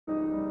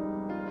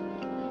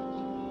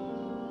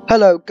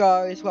Hello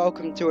guys,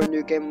 welcome to a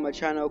new game on my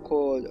channel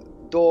called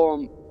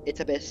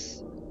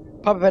Dormitabis.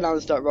 Probably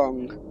pronounced that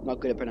wrong, not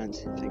good at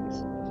pronouncing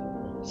things.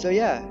 So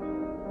yeah,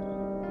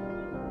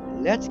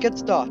 let's get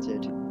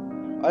started.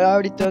 I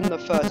already done the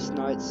first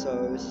night,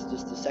 so this is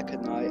just the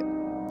second night.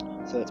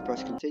 So let's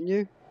press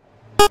continue.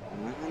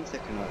 And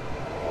second night.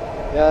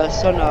 Yeah,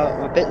 so now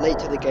I'm a bit late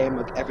to the game,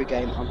 like every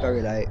game, I'm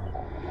very late.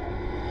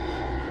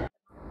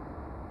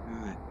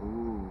 Alright,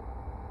 ooh.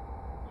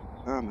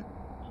 Where am I?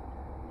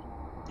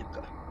 There we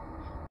go.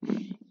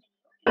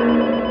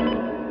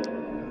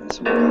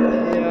 Let's walk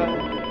over here.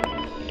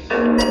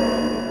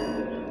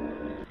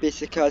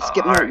 Basically, I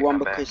skipped night 1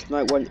 because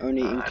night 1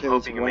 only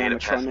includes one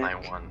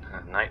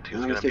animatronic. Night 2 is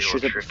I'm going to be a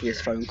shut little up for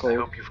this trickier. phone I call.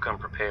 hope you've come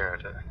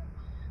prepared.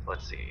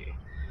 Let's see.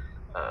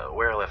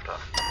 Where I left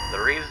off.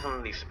 The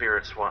reason these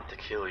spirits want to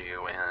kill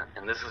you,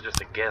 and this is just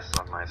a guess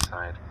on my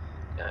side,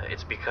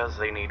 it's because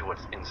they need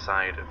what's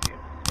inside of you.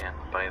 And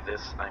by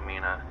this, I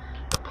mean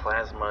the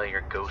plasma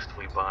your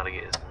ghostly body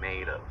is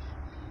made of.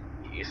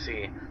 You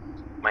see,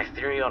 my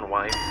theory on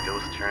why these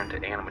ghosts turn to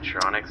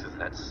animatronics is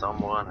that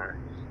someone or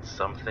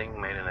something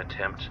made an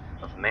attempt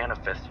of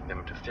manifesting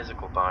them to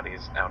physical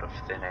bodies out of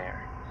thin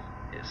air.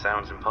 It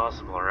sounds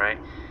impossible, right?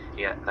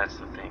 Yeah, that's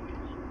the thing.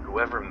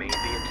 Whoever made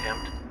the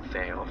attempt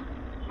failed.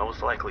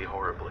 Most likely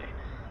horribly.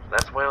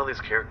 That's why all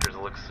these characters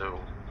look so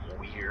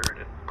weird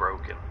and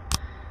broken.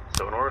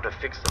 So in order to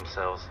fix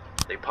themselves,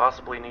 they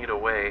possibly need a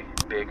way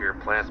bigger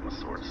plasma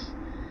source.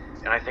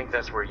 And I think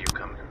that's where you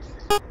come in.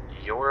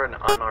 You're an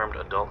unarmed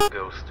adult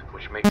ghost,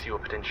 which makes you a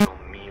potential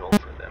meal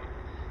for them.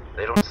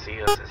 They don't see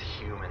us as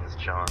humans,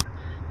 John.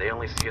 They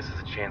only see us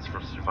as a chance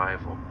for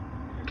survival.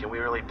 Can we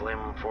really blame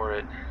them for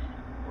it?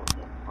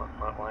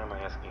 Why am I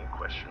asking you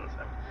questions?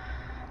 I'm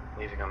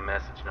leaving a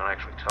message, not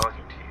actually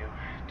talking to you.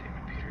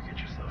 David Peter,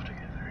 get yourself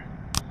together.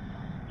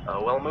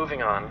 Well,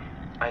 moving on.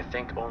 I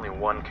think only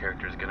one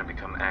character is going to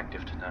become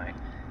active tonight,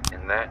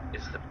 and that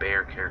is the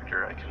bear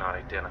character I cannot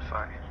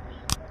identify.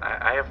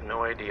 I have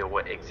no idea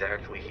what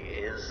exactly he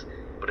is,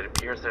 but it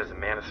appears that his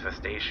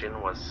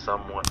manifestation was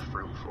somewhat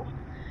fruitful.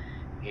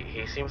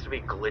 He seems to be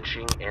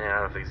glitching in and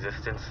out of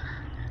existence,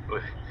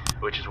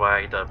 which is why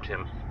I dubbed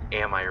him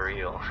Am I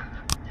Real?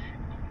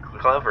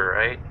 Clever,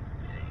 right?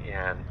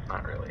 Yeah,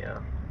 not really,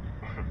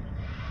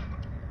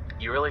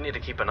 You really need to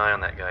keep an eye on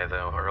that guy,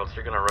 though, or else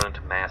you're gonna run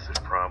into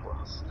massive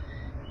problems.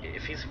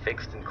 If he's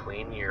fixed and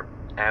clean, you're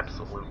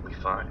absolutely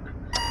fine.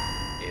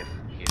 If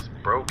he's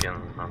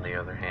broken, on the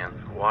other hand,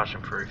 watch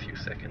him for a few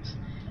seconds.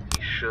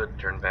 He should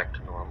turn back to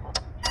normal.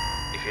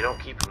 If you don't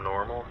keep him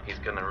normal, he's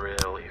gonna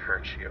really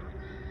hurt you.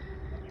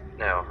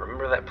 Now,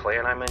 remember that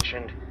plan I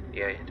mentioned?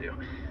 Yeah, you do.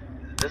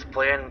 This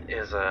plan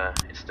is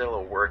it's still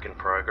a work in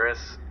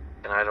progress,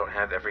 and I don't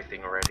have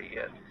everything ready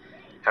yet.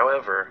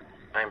 However,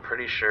 I'm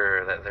pretty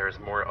sure that there's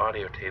more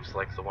audio tapes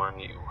like the one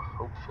you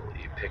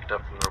hopefully picked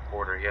up from the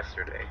reporter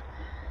yesterday,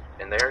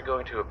 and they're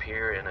going to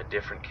appear in a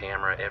different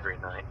camera every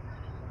night.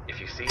 If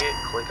you see it,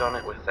 click on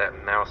it with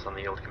that mouse on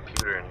the old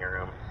computer in your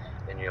room,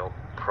 and you'll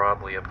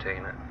probably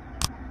obtain it.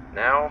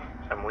 Now,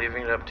 I'm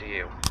leaving it up to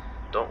you.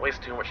 Don't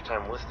waste too much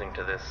time listening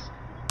to this.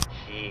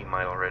 He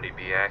might already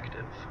be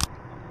active.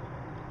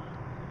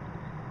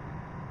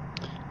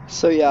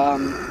 So yeah,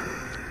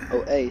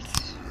 oh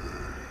Ace.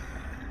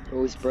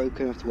 Always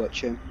broken, I have to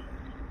watch him.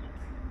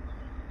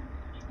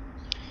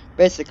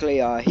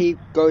 Basically, he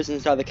goes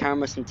inside the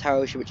cameras and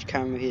tells you which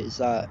camera he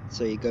is at,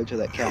 so you go to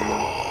that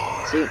camera.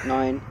 See,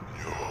 9.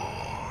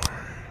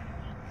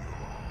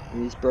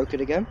 And he's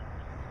broken again.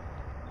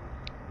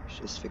 Let's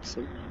just fix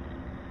him.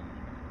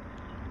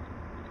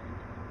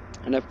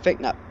 And I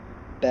think that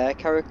bear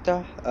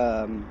character,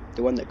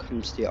 the one that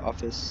comes to your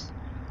office,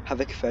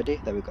 Havoc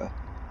Freddy, there we go,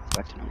 it's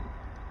back to normal,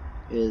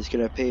 is going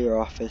to appear in your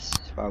office.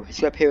 Well, he's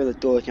going to appear in the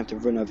door and you have to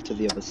run over to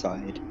the other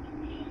side.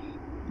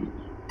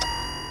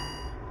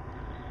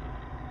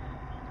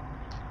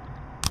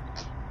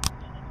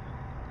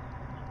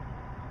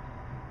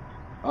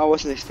 Oh, I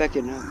wasn't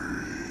expecting that.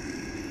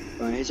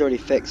 Well, he's already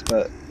fixed,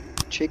 but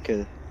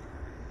Chica,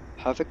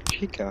 Havoc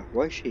Chica,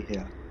 why is she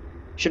here?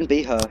 Shouldn't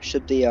be her,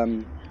 should be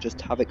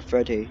just Havoc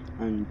Freddy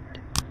and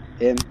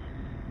him.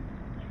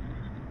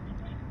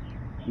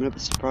 I'm a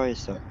bit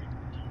surprised though.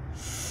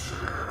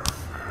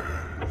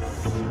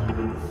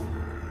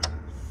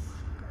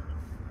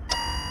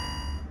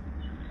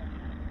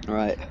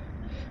 Alright,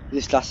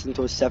 this lasts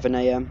until 7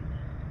 AM.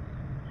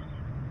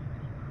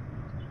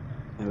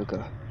 There we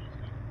go.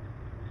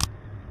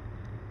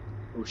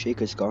 Oh,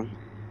 Chica's gone.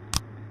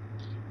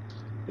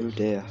 Oh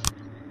dear.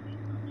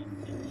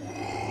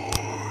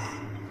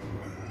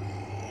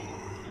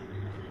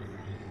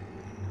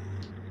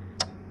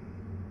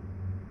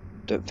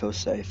 Don't feel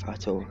safe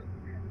at all.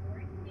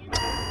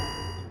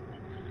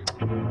 I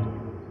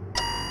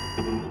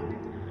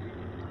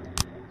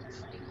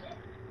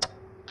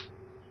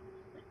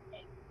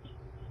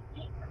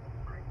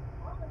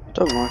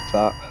don't like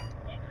that.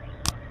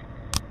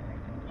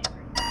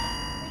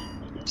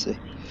 Oopsie.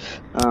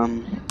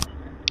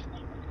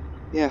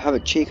 Yeah,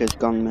 Havoc Chica's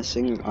gone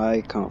missing.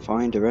 I can't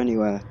find her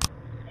anywhere.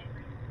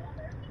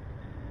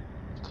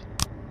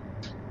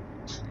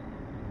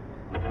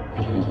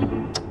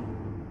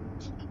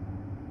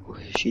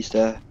 she's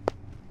there.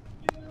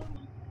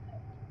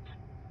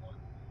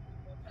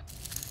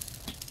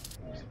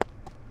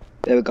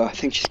 There we go, I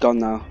think she's gone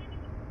now.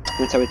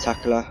 That's how we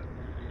tackle her.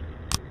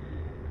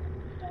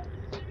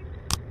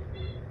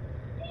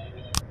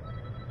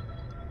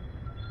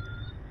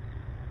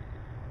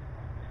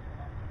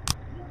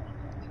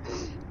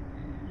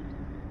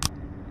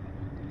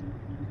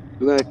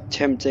 We're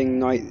attempting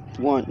night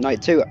 1,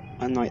 night 2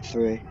 and night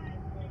 3.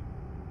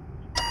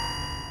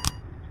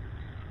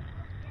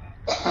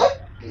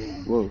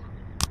 Whoa.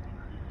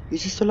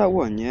 Is he still at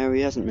 1? Yeah,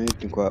 he hasn't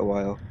moved in quite a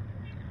while.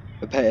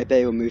 I bet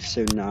he'll move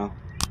soon now.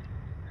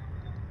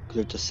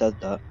 Because I've just said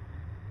that.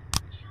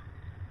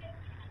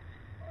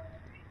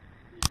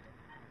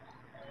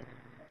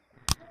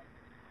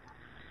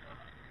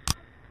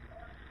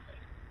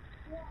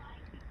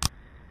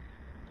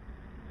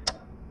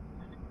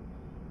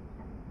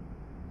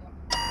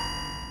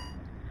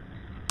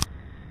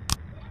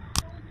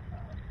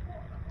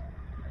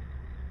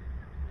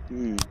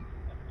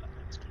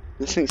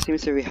 Nothing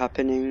seems to be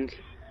happening.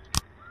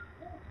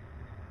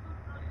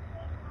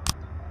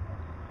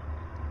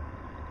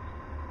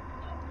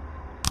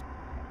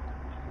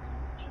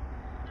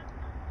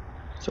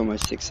 It's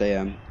almost 6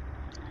 AM.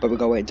 But we're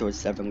gonna wait until it's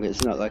 7 because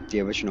it's not like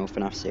the original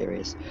FNAF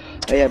series.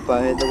 Oh yeah,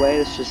 by the way,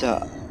 it's just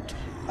a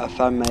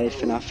fan-made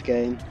FNAF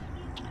game.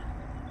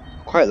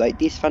 Quite like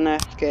these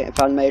fan-made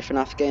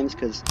FNAF games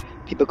because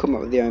people come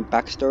up with their own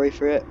backstory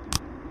for it.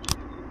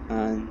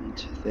 And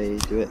they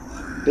do it.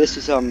 But this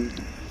is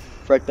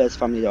Fredbear's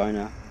Family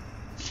Diner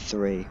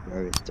 3.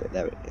 Where is it?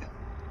 There we go.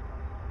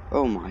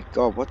 Oh my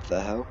god, what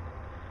the hell?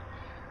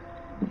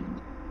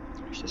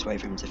 Let's just wait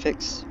for him to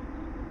fix.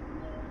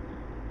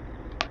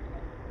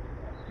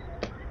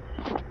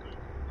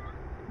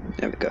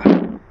 There we go.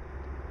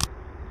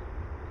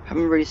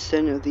 Haven't really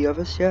seen any of the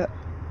others yet,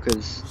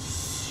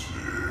 because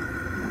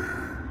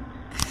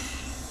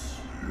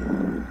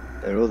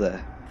they're all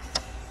there.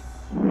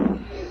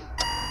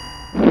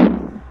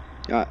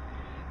 Alright,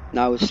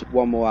 now it's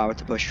 1 more hour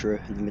to push through,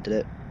 and then we did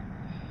it.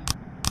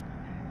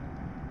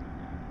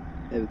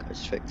 There we go,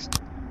 it's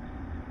fixed.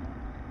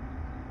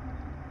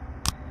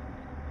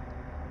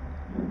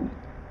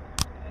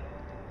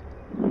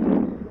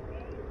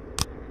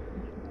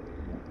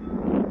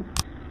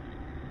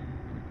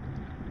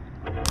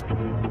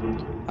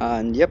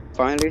 And yep,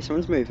 finally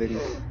someone's moving.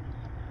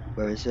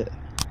 Where is it?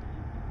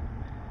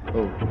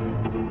 Oh.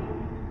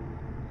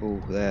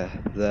 Oh, there.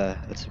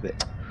 That's a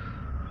bit.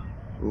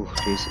 Oh,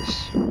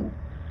 Jesus.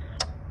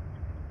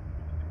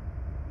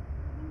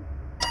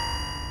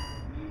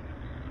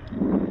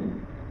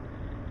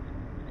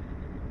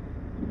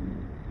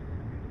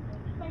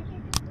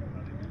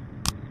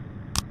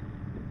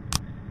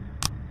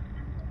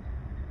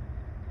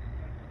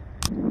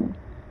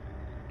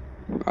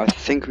 I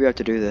think we have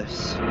to do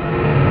this.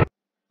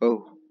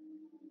 Oh.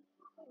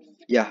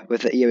 Yeah, we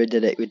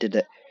did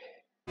it.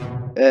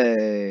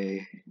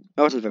 Hey.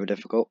 That wasn't very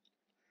difficult.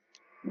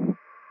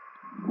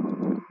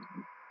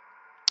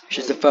 It's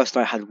just the first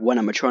night I had 1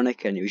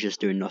 animatronic and it was just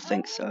doing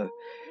nothing, so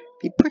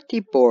be pretty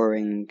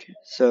boring.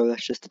 So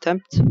let's just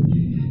attempt.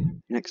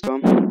 Next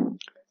one.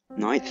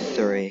 Night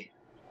 3.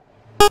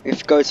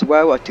 If it goes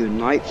well, I'll do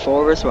night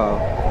 4 as well.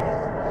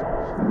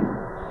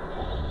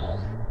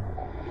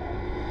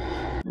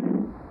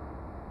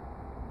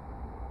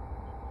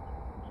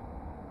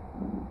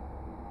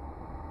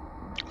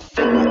 I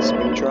think that's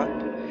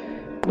Springtrap.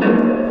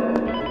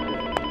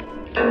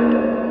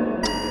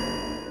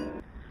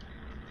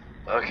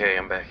 Okay,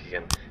 I'm back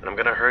again, and I'm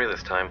gonna hurry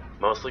this time,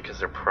 mostly because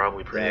they're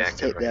probably pretty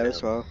active right now.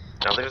 As well.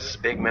 Now there's this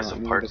big mess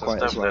of parts and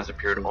stuff that has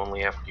appeared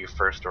only after you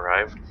first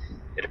arrived.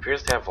 It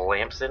appears to have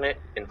lamps in it,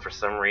 and for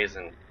some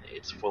reason,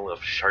 it's full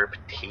of sharp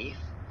teeth.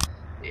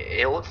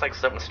 It looks like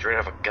something straight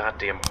out of a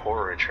goddamn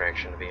horror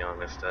attraction, to be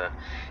honest.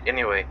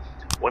 Anyway,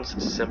 once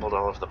it's assembled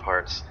all of the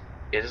parts,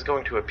 it is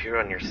going to appear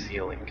on your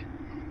ceiling.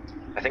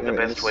 I think the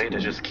best way to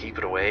just keep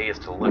it away is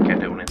to look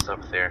at it when it's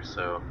up there,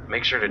 so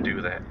make sure to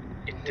do that.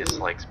 It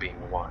dislikes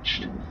being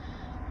watched.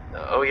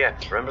 Oh yeah,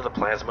 remember the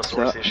plasma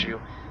source issue?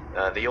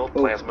 The old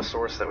plasma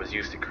source that was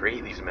used to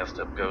create these messed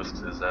up ghosts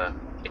is,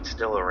 it's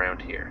still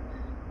around here.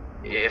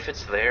 If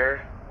it's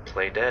there,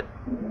 play dead.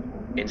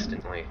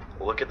 Instantly.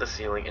 Look at the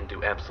ceiling and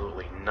do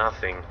absolutely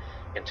nothing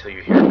until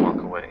you hear it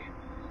walk away.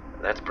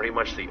 That's pretty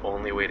much the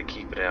only way to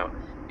keep it out.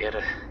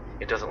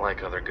 It doesn't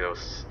like other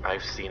ghosts.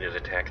 I've seen it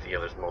attack the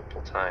others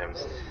multiple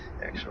times,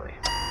 actually.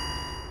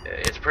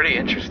 It's pretty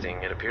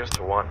interesting. It appears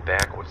to want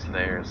back what's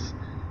theirs.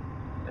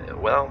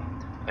 Well,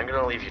 I'm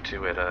gonna leave you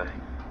to it,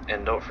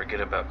 and don't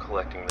forget about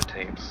collecting the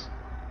tapes.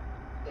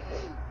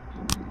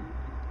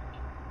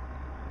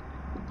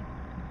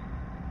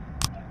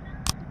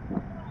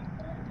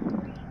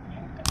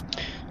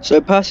 So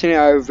personally,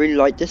 I really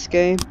like this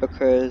game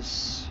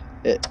because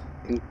it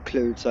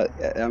includes like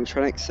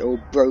animatronics all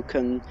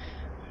broken,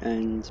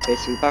 and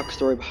basically the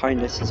backstory behind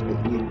this is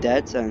you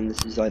dead, and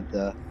this is like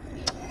the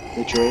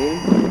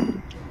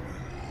dream.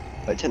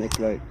 Like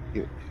technically, like,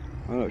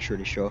 I'm not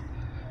really sure,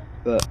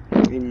 but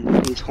in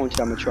these haunted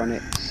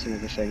animatronics and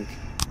everything.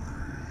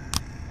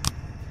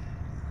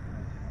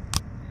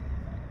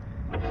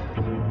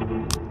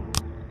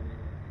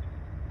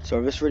 So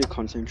I'm just really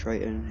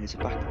concentrating. Is it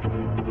back?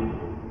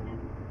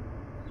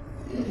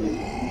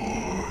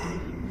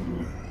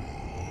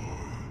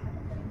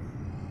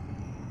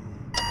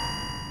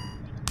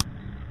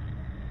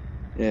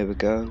 There we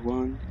go.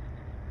 One.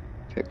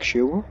 Fix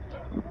you up.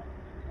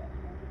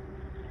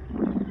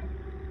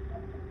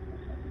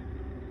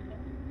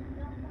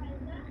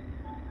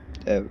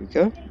 There we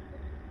go.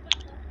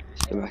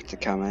 Let's go back to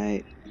cam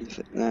 8.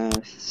 There.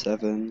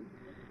 7.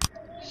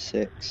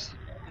 6.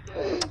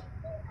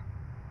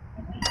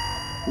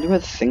 I wonder where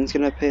the thing's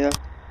gonna appear.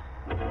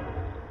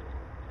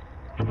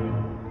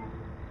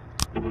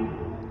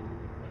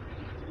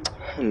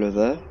 Hello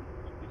there.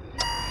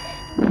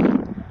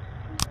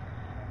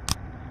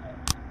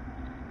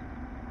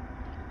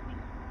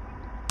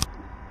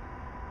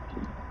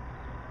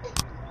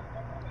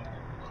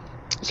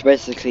 So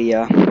basically,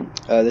 yeah,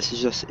 this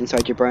is just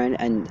inside your brain,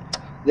 and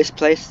this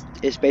place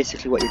is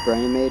basically what your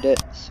brain made it.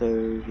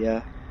 So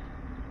yeah.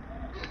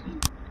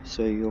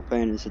 So your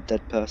brain is a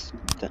dead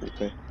person,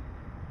 technically.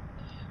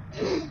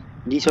 You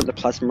need to want the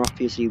plasma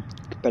off you, so you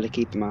better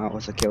keep them out,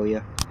 or they'll kill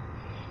you.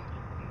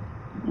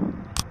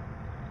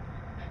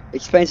 It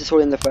explains this all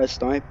in the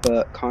first night,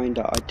 but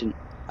kinda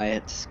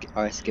I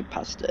skipped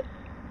past it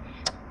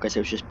because it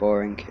was just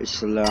boring. It was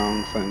just a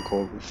long phone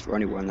call with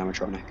only one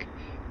animatronic.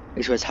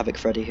 This was Havoc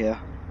Freddy here.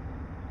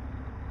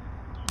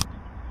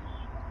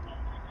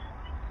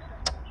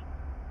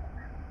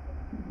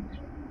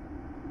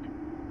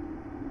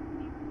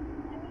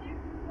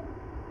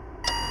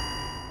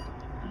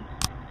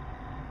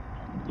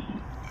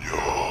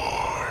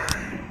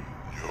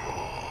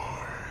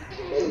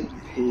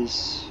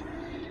 He's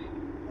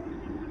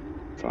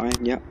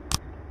fine, yep.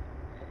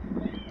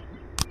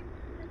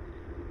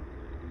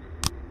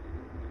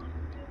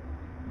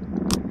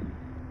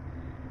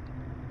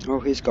 Oh,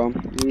 he's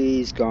gone.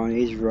 He's gone.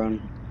 He's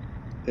run.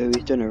 Oh,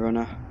 he's done a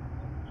runner.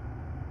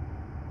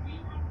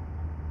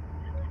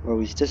 Oh,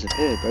 he's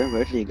disappeared, bro.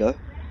 Where did he go?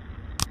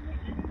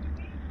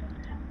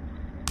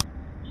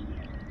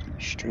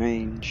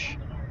 Strange.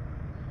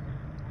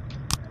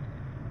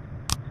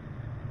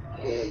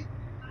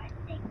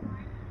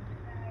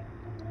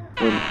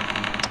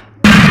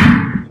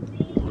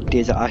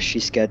 These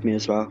actually scared me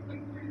as well.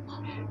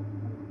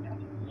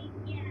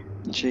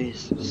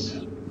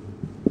 Jesus.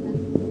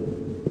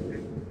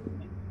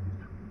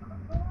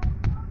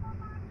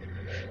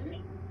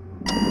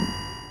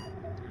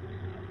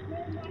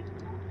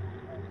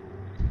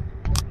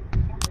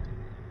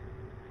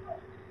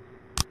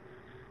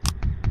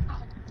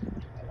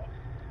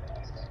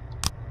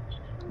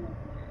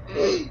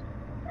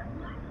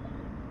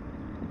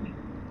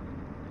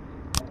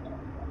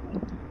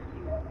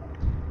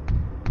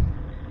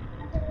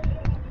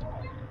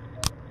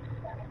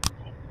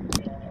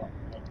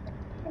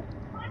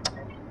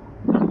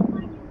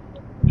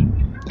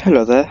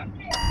 Hello there.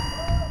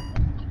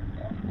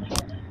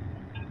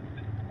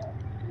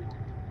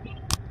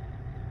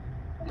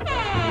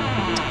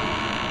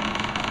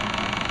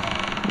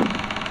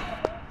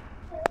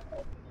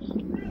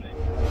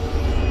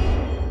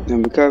 There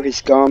we go,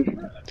 he's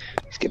gone.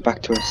 Let's get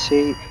back to our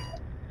seat.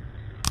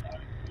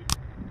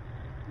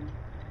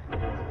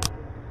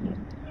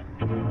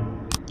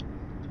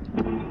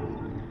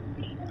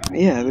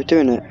 Yeah, we're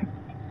doing it.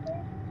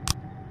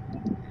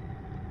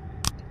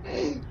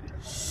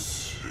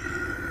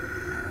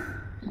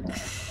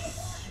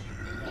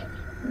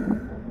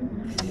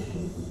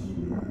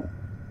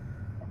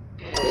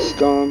 It's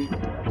gone.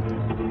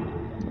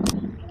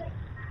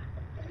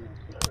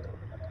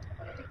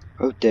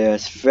 Oh dear,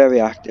 it's very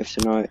active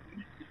tonight.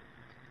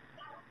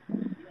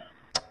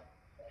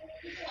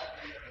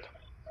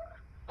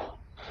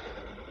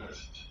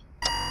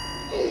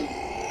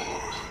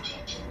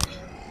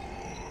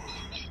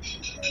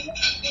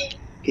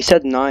 He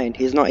said 9,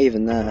 he's not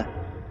even there.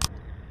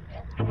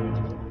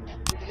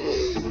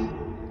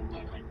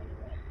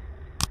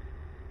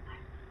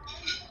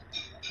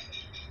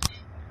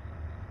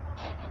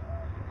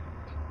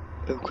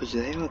 Oh, because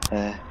they are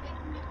there.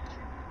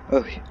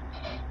 Oh,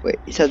 wait,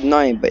 he said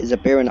 9, but he's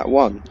appearing at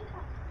 1.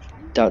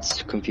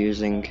 That's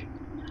confusing.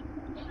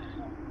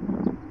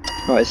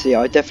 Right, so yeah,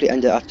 I'll definitely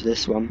end it after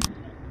this one.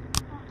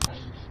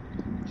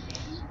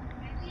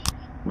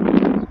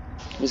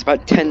 There's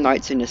about 10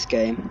 nights in this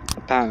game,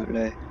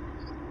 apparently.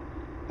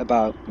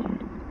 About.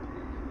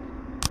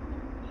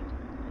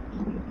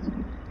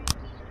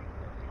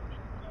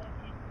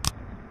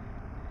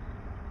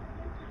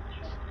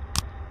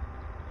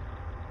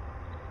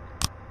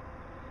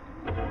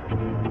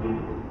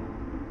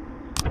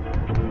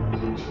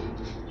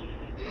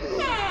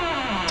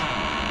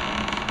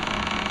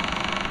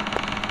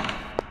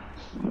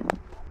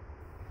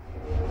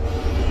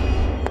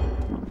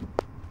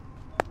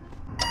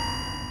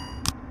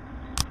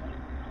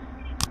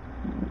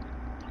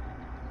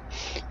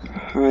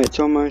 Alright, it's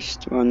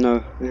almost. Oh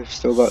no, we've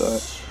still got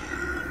that.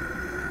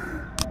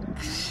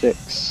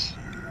 6.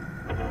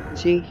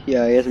 See?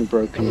 Yeah, he hasn't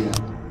broken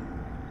yet.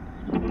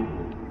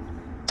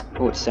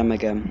 Oh, it's them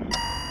again.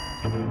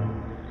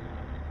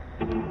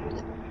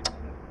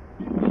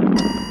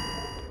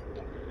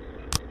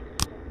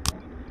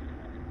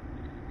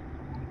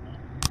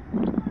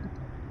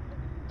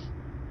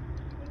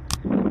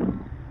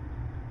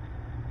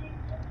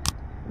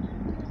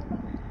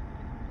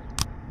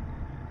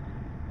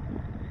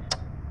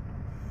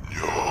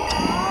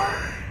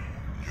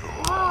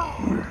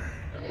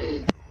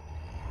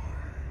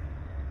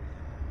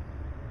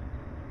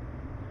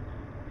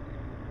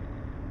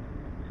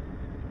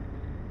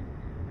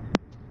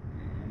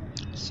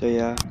 So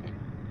yeah.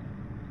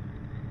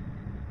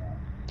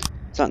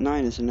 It's at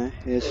 9, isn't it?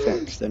 It is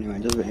fixed anyway,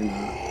 it doesn't really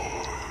matter.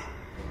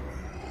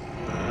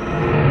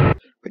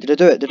 Wait, did I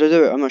do it? Did I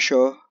do it? I'm not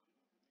sure.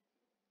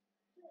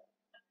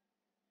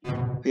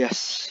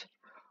 Yes.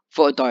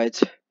 Thought I died.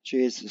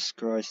 Jesus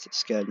Christ, it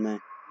scared me.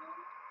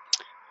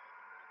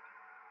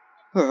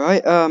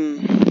 Alright,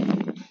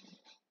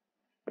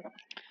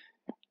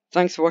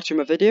 thanks for watching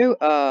my video.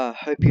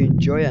 Hope you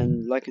enjoy it,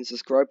 and like and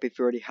subscribe if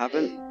you already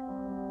haven't.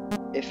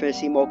 If you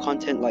see more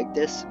content like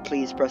this,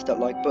 please press that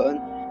like button,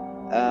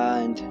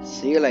 and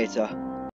see you later.